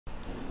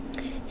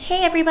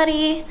Hey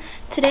everybody!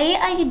 Today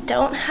I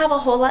don't have a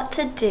whole lot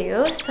to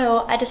do,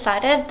 so I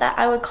decided that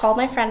I would call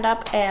my friend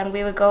up and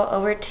we would go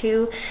over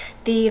to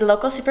the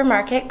local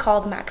supermarket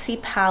called Maxi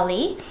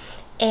Pali,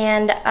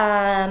 and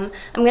I'm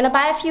gonna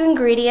buy a few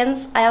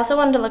ingredients. I also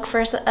wanted to look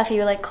for a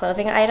few like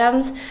clothing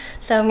items,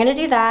 so I'm gonna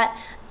do that.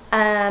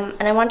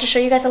 And I want to show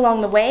you guys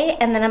along the way,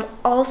 and then I'm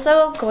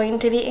also going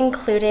to be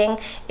including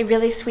a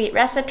really sweet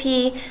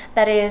recipe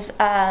that is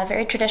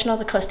very traditional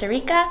to Costa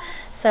Rica,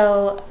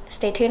 so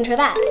stay tuned for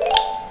that.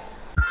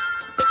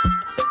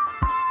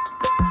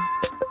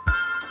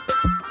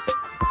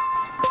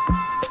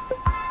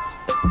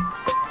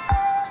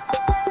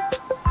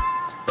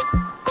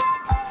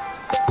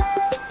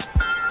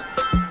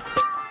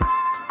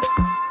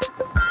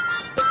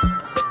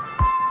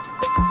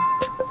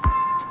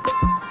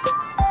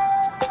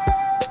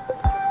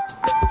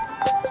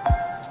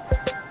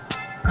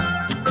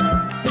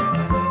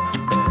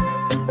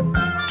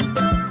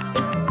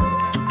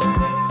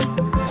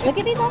 Look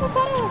at these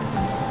avocados!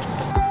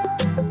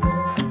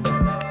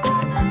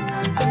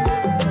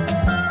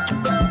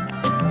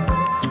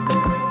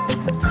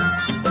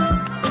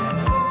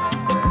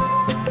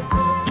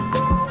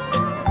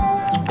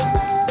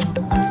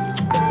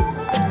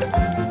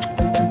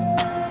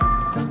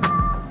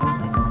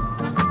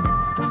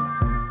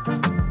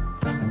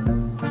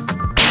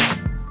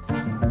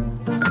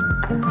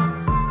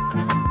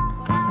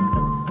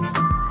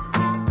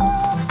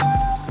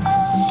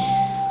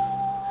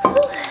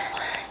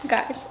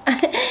 Guys,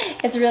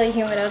 it's really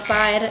humid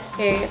outside.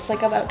 It's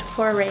like about to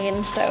pour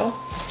rain, so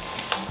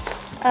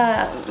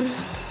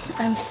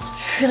I'm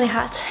really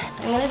hot.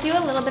 I'm gonna do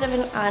a little bit of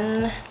an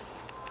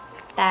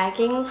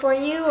unbagging for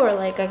you, or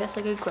like I guess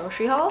like a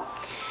grocery haul,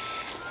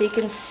 so you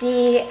can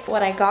see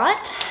what I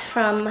got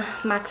from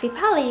Maxi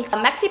Pali.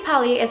 Maxi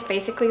Pali is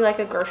basically like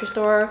a grocery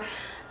store,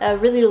 a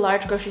really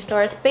large grocery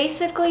store. It's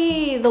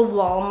basically the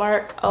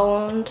Walmart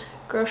owned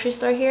grocery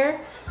store here.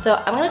 So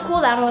I'm gonna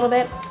cool down a little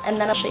bit and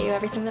then I'll show you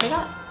everything that I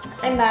got.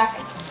 I'm back.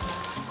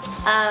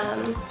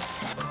 I'm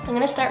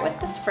gonna start with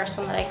this first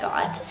one that I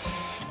got,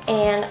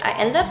 and I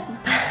ended up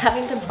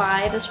having to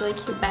buy this really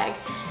cute bag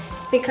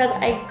because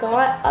I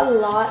got a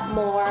lot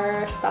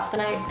more stuff than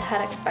I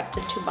had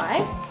expected to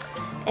buy,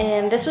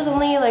 and this was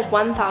only like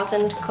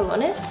 1,000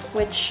 colones,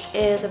 which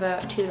is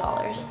about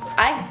 $2.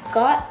 I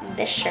got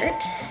this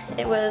shirt.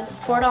 It was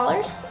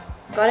 $4.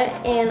 Got it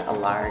in a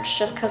large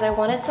just because I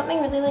wanted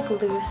something really like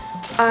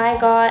loose. I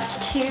got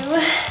 2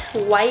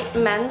 white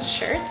men's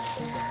shirts,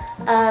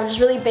 just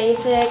really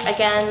basic,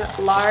 again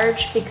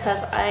large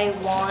because I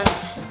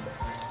want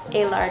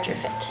a larger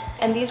fit.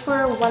 And these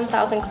were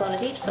 1,000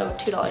 colones each, so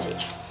 $2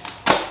 each.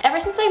 Ever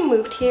since I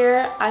moved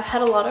here, I've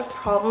had a lot of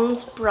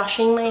problems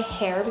brushing my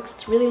hair because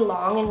it's really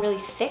long and really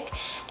thick,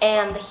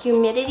 and the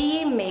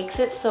humidity makes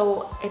it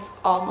so it's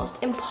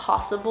almost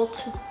impossible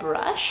to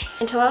brush.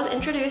 Until I was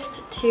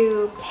introduced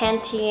to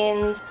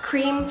Plantain's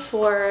cream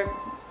for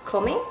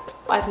combing.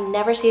 I've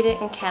never seen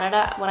it in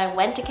Canada. When I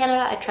went to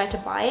Canada, I tried to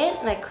buy it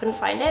and I couldn't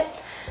find it.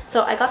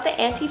 So I got the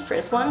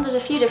anti-frizz one. There's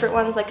a few different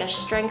ones, like a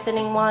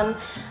strengthening one,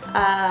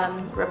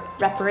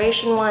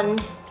 reparation one,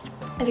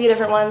 a few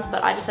different ones,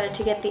 but I decided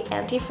to get the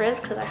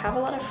anti-frizz because I have a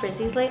lot of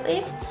frizzies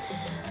lately,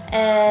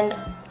 and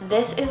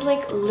this is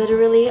like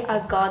literally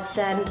a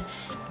godsend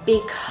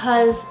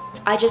because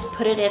I just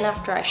put it in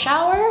after I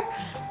shower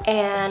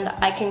and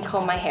I can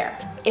comb my hair.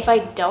 If I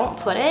don't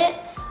put it,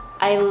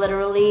 I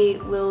literally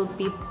will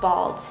be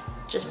bald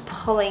just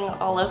pulling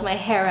all of my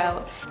hair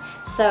out.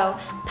 So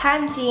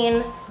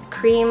Plantain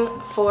cream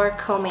for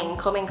combing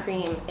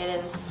cream, it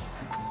is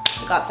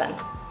a godsend.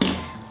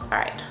 All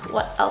right,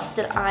 what else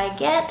did I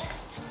get?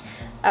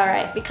 All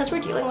right, because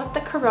we're dealing with the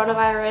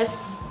coronavirus,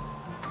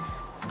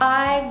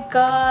 I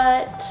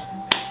got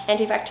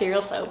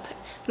antibacterial soap,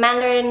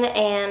 mandarin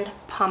and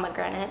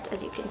pomegranate,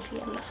 as you can see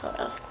in the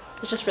photos.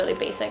 It's just really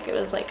basic. It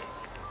was like,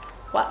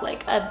 what,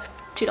 like a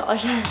 $2.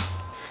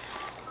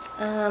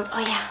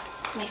 Oh yeah,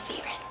 my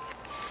favorite.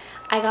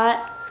 I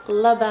got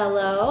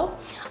Labello.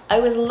 I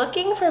was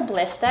looking for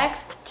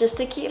Blistex just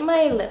to keep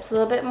my lips a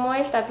little bit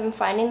moist. I've been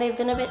finding they've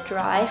been a bit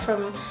dry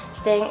from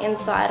staying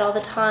inside all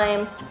the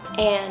time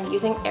and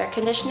using air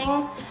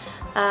conditioning.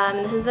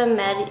 This is the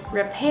Med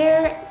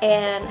Repair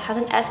and has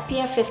an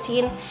SPF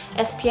 15.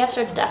 SPFs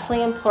are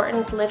definitely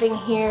important living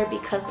here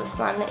because the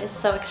sun is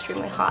so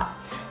extremely hot.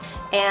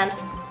 And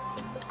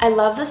I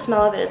love the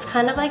smell of it. It's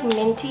kind of like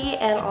minty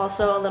and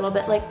also a little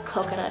bit like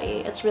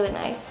coconutty. It's really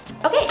nice.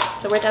 Okay,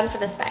 so we're done for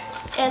this bag.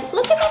 And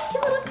look at that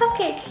cute little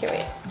cupcake. Here we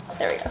go.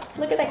 There we go.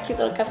 Look at that cute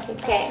little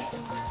cupcake. Okay,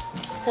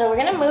 so we're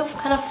gonna move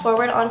kind of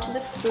forward onto the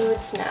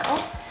foods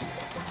now.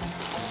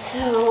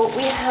 So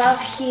we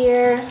have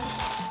here,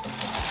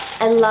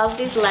 I love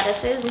these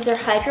lettuces. These are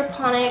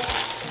hydroponic,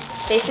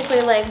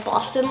 basically like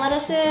Boston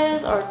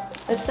lettuces, or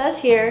it says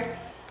here,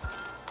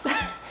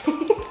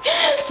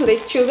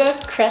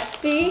 lechuga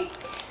crispy,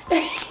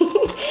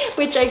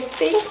 which I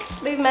think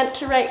they meant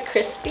to write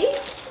crispy.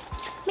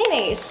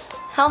 Mayonnaise,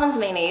 Hellmann's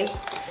mayonnaise.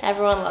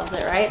 Everyone loves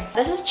it, right?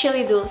 This is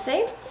chili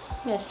dulce,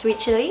 sweet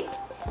chili.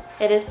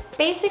 It is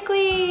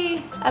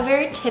basically a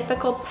very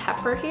typical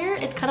pepper here.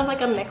 It's kind of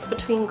like a mix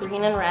between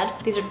green and red.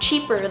 These are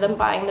cheaper than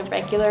buying the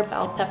regular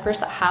bell peppers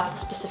that have the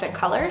specific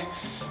colors.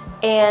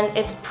 And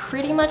it's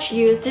pretty much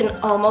used in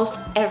almost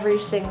every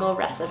single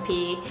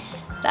recipe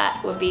that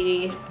would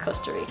be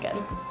Costa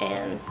Rican.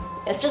 And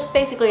it's just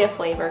basically a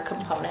flavor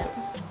component.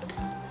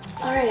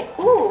 All right,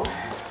 ooh,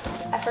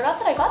 I forgot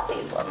that I got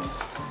these ones.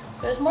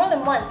 There's more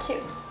than one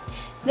too.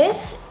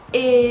 This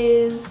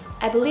is,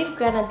 I believe,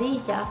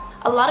 granadilla.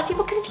 A lot of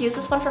people confuse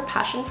this one for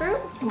passion fruit,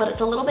 but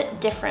it's a little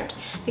bit different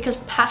because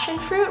passion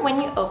fruit, when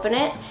you open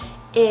it,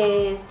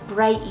 is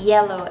bright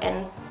yellow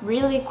and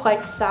really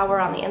quite sour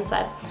on the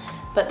inside.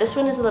 But this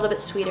one is a little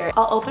bit sweeter.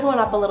 I'll open one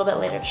up a little bit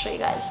later to show you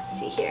guys.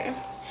 See here,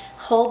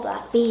 whole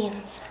black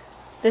beans.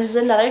 This is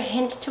another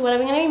hint to what I'm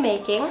going to be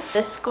making.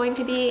 This is going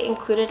to be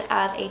included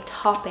as a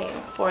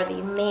topping for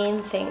the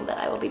main thing that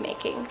I will be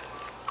making.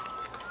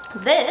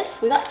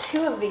 This, we got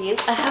 2 of these.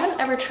 I haven't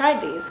ever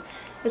tried these.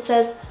 It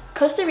says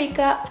Costa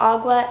Rica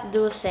agua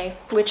dulce,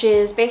 which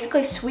is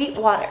basically sweet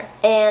water.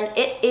 And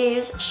it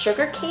is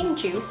sugarcane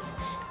juice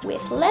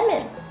with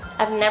lemon.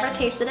 I've never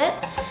tasted it,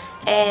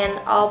 and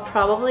I'll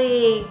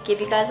probably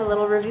give you guys a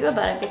little review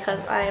about it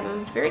because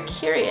I'm very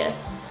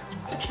curious.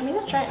 Actually, maybe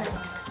I'll try it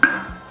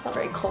now. It's not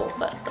very cold,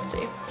 but let's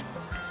see.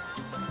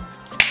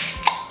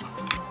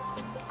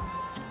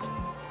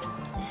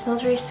 It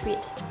smells very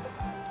sweet.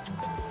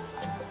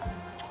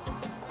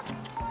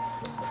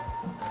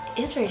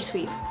 It is very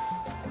sweet.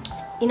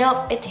 You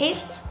know, it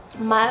tastes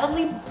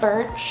mildly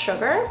burnt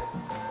sugar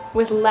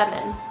with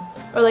lemon.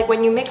 Or like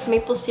when you mix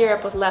maple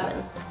syrup with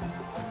lemon.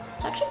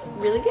 It's actually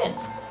really good.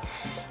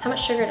 How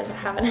much sugar does it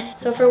have in it?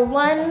 So for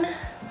 1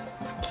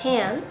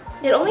 can,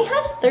 it only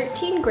has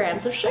 13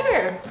 grams of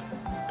sugar.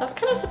 That's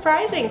kind of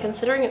surprising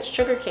considering it's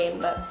sugarcane,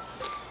 but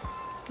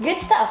good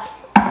stuff.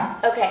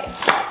 Okay,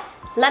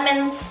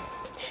 lemons.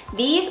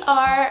 These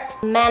are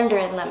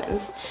mandarin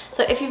lemons.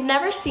 So if you've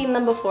never seen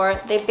them before,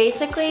 they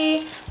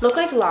basically look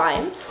like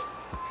limes.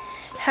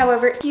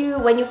 However,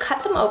 when you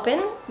cut them open,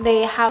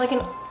 they have like an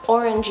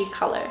orangey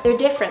color. They're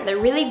different. They're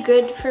really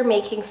good for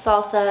making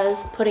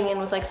salsas, putting in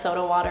with like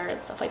soda water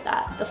and stuff like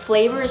that. The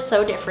flavor is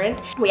so different.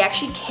 We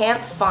actually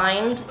can't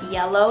find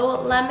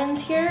yellow lemons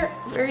here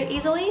very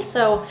easily,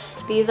 so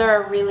these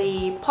are a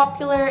really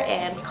popular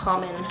and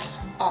common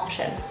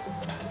option.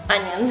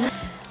 Onions.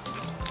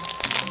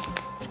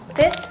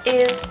 This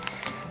is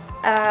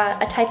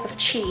a type of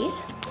cheese.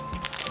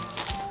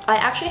 I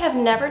actually have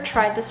never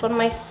tried this one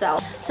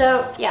myself.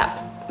 So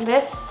yeah,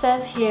 this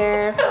says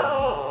here,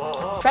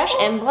 fresh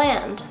and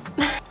bland.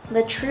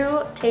 The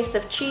true taste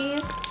of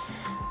cheese.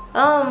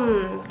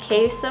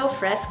 Queso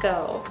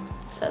fresco,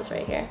 it says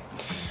right here.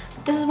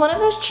 This is one of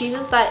those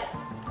cheeses that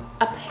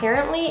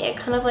apparently it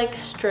kind of like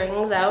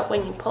strings out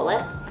when you pull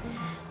it.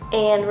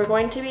 And we're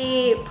going to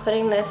be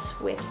putting this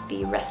with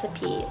the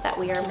recipe that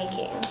we are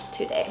making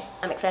today.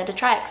 I'm excited to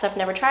try it because I've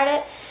never tried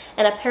it.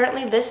 And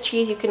apparently this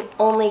cheese you can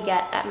only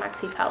get at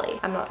Maxi Peli.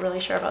 I'm not really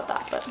sure about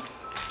that, but.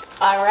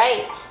 All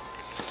right,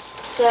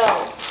 so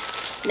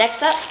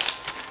next up,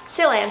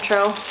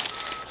 cilantro.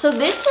 So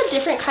this is a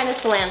different kind of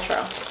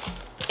cilantro.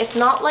 It's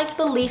not like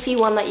the leafy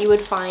one that you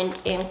would find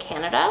in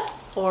Canada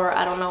or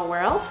I don't know where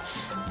else.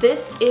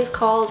 This is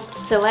called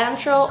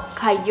cilantro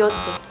coyote.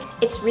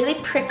 It's really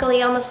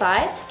prickly on the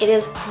sides. It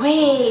is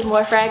way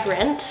more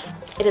fragrant.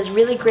 It is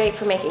really great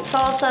for making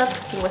salsas,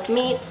 cooking with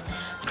meats,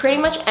 pretty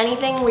much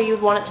anything where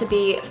you'd want it to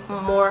be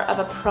more of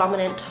a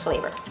prominent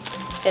flavor.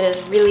 It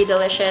is really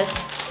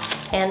delicious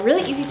and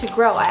really easy to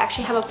grow. I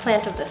actually have a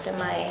plant of this in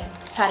my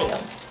patio.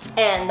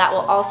 And that will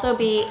also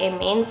be a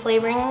main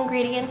flavoring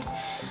ingredient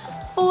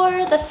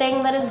for the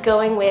thing that is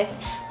going with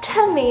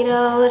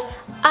tomatoes,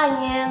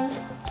 onions,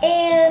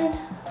 and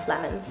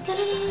lemons.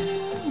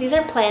 These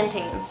are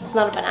plantains. It's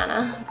not a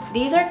banana.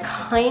 These are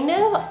kind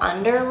of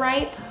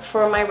underripe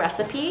for my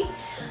recipe,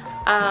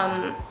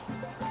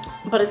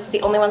 but it's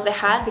the only ones they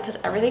had because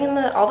everything in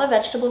all the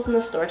vegetables in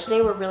the store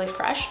today were really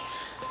fresh.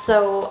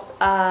 So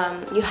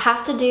you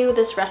have to do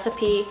this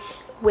recipe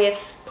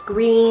with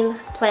green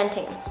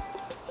plantains.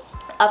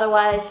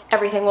 Otherwise,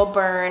 everything will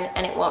burn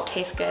and it won't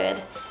taste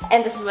good.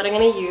 And this is what I'm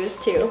gonna use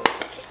to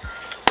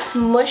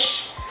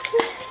smush.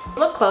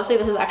 Look closely,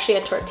 this is actually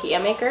a tortilla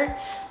maker,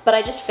 but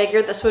I just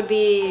figured this would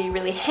be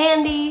really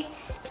handy.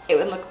 It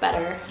would look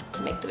better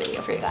to make the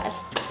video for you guys.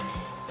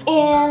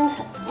 And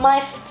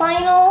my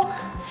final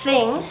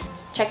thing,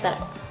 check that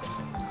out.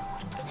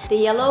 The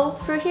yellow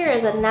fruit here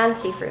is a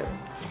Nancy fruit.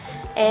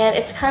 And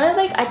it's kind of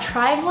like, I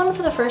tried one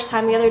for the first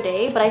time the other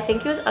day, but I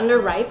think it was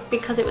underripe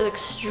because it was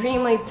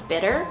extremely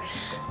bitter.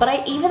 But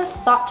I even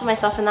thought to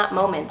myself in that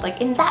moment,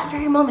 like in that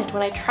very moment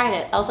when I tried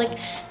it, I was like,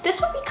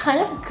 this would be kind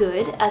of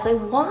good as a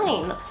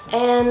wine.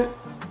 And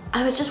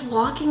I was just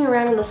walking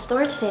around in the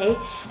store today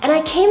and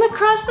I came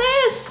across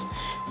this.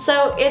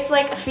 So it's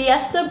like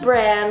Fiesta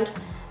brand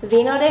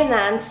Vino de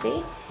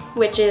Nancy,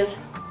 which is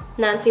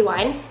Nancy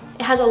wine.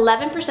 It has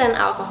 11%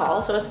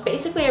 alcohol, so it's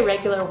basically a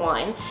regular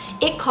wine.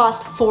 It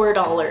cost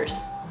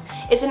 $4.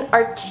 It's an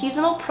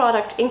artisanal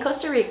product in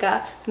Costa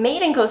Rica,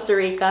 made in Costa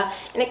Rica,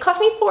 and it cost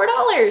me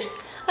 $4.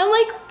 I'm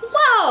like,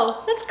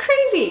 wow, that's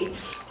crazy.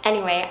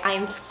 Anyway,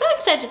 I'm so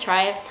excited to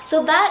try it.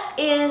 So that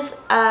is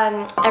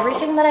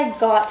everything that I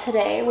got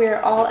today.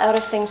 We're all out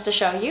of things to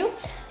show you.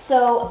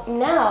 So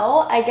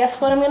now I guess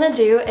what I'm gonna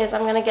do is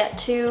I'm gonna get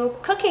to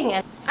cooking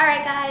it. All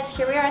right guys,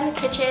 here we are in the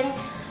kitchen.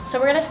 So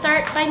we're gonna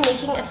start by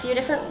making a few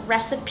different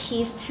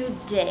recipes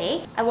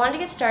today. I wanted to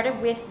get started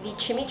with the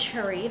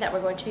chimichurri that we're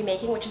going to be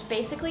making, which is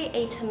basically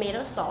a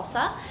tomato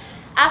salsa.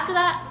 After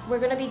that, we're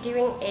gonna be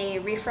doing a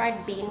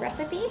refried bean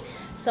recipe.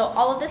 So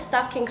all of this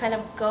stuff can kind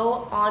of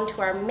go on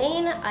to our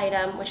main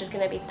item, which is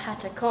gonna be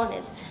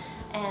patacones.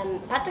 And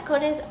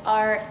patacones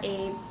are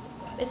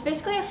it's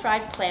basically a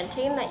fried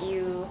plantain that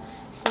you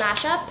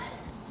smash up,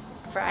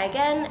 fry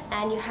again,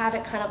 and you have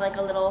it kind of like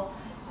a little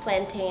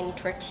plantain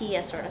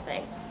tortilla sort of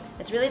thing.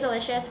 It's really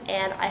delicious,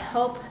 and I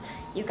hope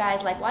you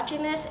guys like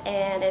watching this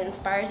and it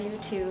inspires you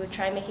to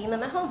try making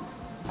them at home.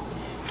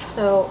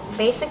 So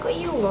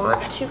basically you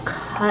want to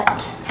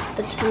cut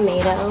the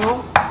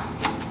tomato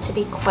to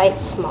be quite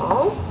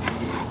small.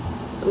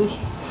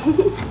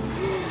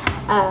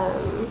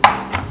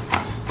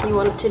 You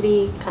want it to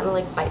be kind of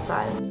like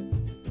bite-sized.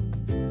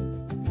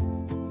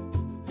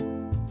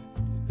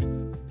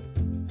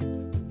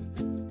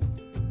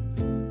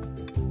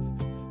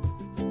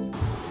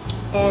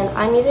 And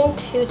I'm using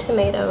 2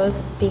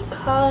 tomatoes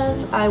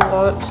because I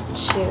want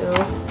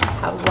to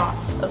have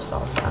lots of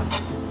salsa.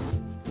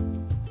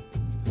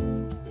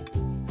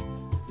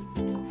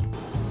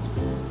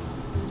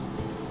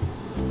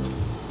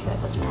 Okay,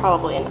 that's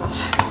probably enough.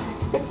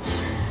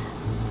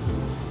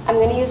 I'm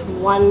going to use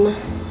 1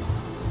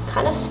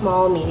 kind of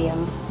small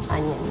medium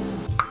onion.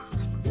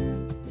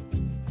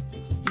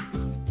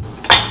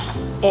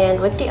 And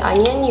with the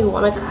onion, you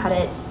want to cut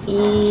it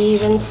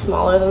even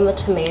smaller than the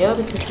tomato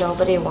because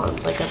nobody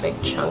wants like a big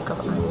chunk of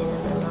onion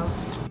in their mouth.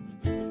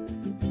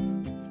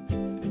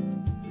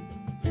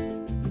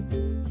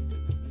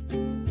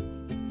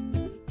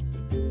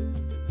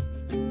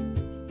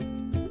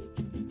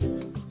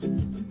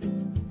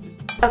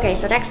 Okay,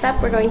 so next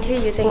up we're going to be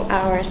using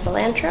our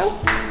cilantro.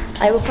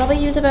 I will probably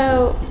use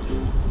about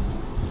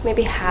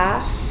maybe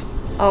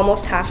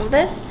almost half of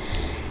this.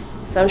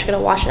 So I'm just gonna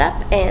wash it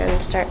up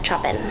and start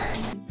chopping.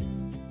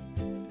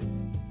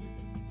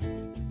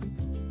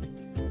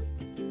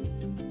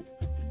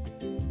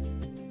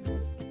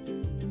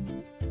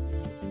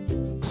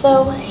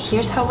 So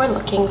here's how we're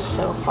looking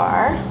so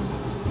far.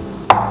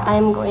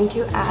 I'm going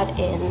to add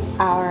in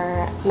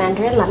our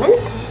mandarin lemon.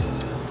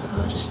 So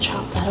I'll just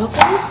chop that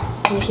open.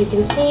 And if you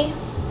can see,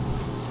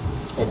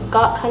 it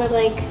got kind of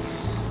like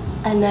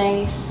a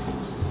nice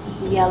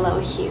yellow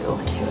hue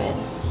to it.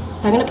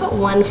 I'm gonna put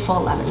 1 full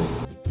lemon.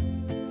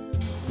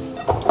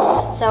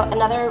 So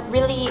another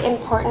really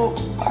important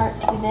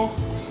part to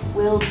this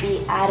will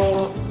be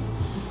adding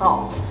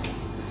salt.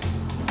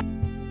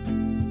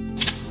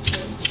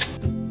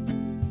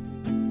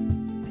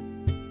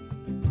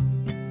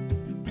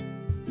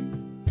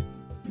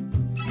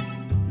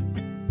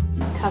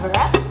 Cover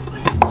up,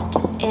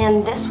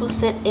 and this will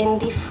sit in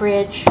the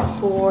fridge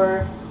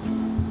for,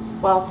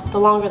 well, the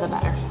longer the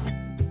better.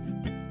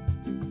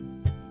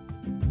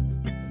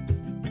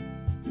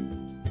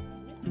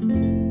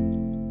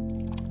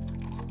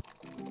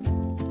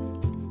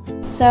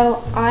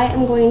 So I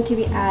am going to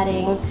be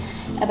adding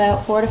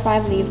about 4 to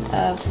 5 leaves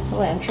of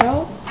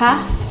cilantro,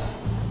 half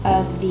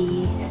of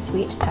the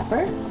sweet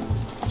pepper,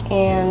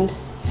 and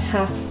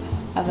half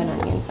of an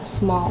onion, a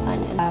small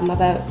onion,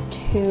 about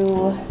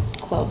 2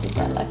 cloves of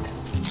garlic.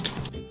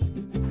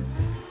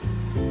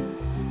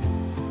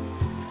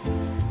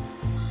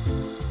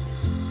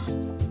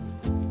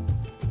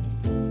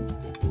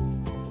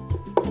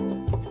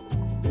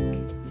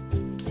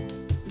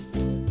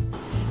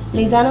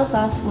 Lizano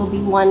sauce will be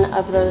one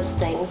of those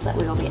things that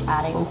we will be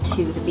adding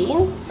to the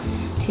beans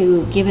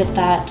to give it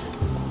that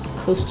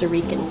Costa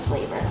Rican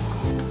flavor.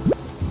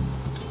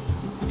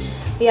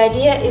 The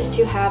idea is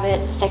to have it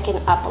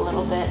thicken up a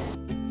little bit.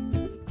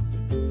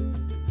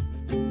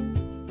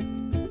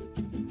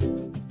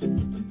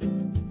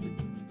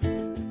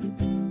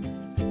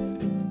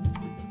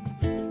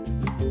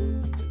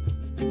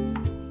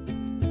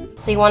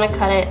 So you want to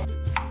cut it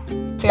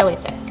fairly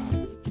thick.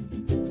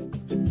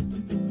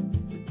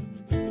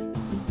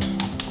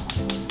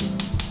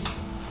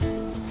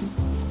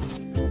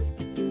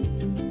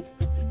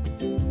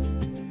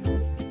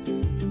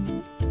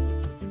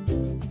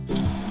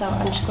 So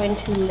I'm just going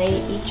to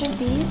lay each of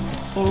these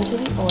into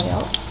the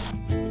oil.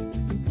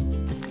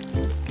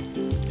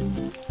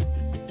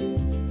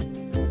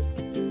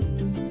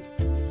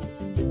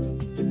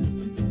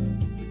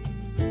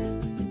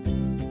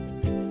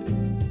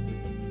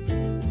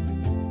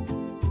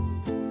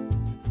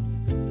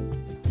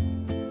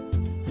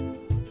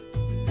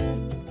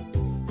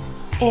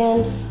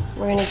 And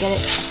we're gonna get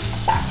it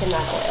back in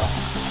that oil.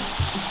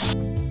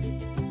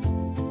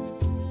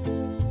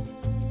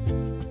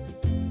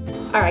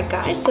 Alright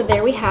guys, so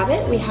there we have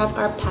it. We have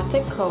our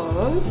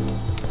patacone.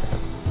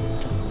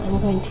 I'm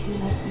going to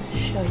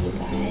show you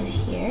guys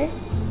here.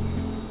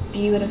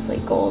 beautifully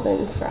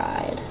golden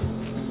fried.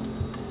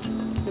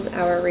 This is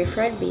our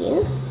refried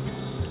bean.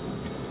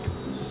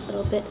 A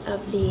little bit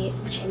of the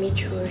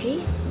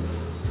chimichurri.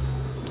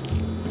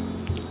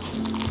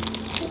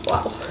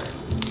 Wow.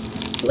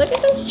 Look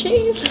at this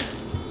cheese.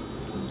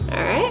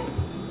 Alright.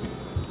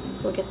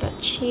 We'll get that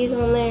cheese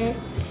on there.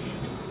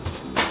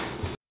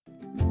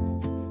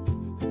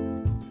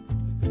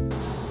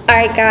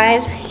 Alright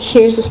guys,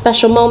 here's a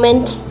special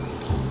moment.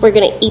 We're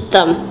gonna eat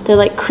them. They're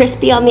like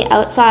crispy on the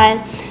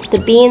outside.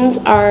 The beans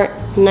are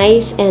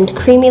nice and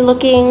creamy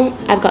looking.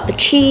 I've got the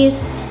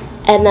cheese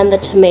and then the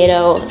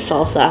tomato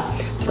salsa.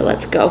 So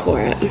let's go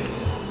for it.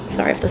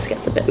 Sorry if this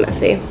gets a bit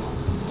messy.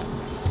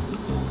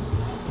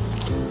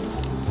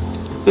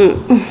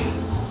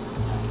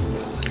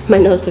 My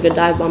nose took a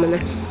dive bomb in there.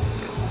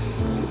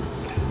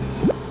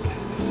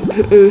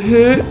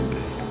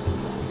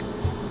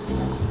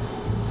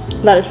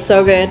 That is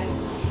so good.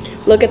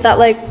 Look at that,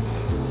 like,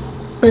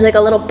 there's like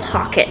a little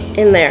pocket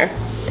in there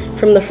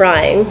from the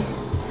frying.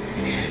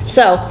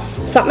 So,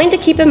 something to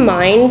keep in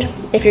mind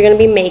if you're gonna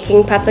be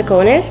making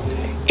patacones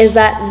is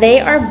that they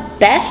are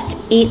best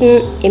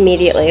eaten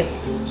immediately.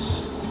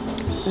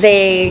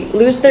 They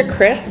lose their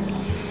crisp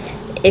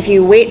if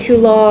you wait too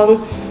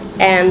long,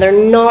 and they're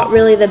not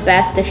really the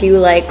best if you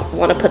like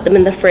want to put them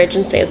in the fridge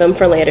and save them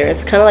for later.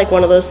 It's kind of like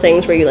one of those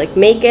things where you like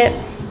make it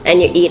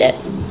and you eat it.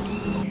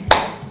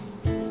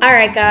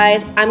 Alright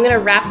guys, I'm gonna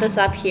wrap this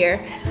up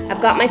here.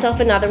 I've got myself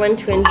another one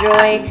to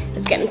enjoy.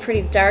 It's getting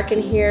pretty dark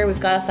in here. We've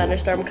got a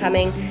thunderstorm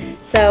coming.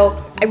 So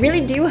I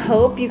really do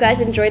hope you guys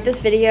enjoyed this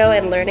video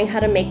and learning how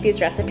to make these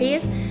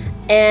recipes,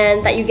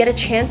 and that you get a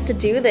chance to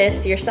do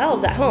this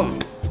yourselves at home.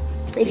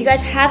 If you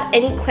guys have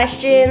any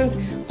questions,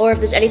 or if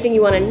there's anything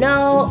you want to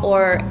know,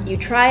 or you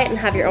try it and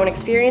have your own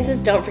experiences,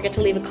 don't forget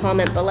to leave a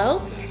comment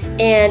below.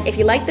 And if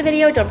you liked the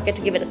video, don't forget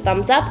to give it a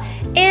thumbs up.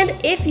 And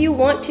if you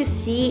want to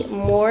see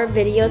more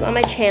videos on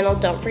my channel,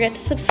 don't forget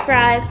to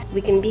subscribe.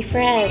 We can be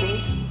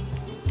friends.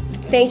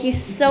 Thank you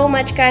so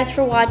much guys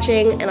for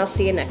watching, and I'll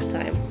see you next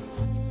time.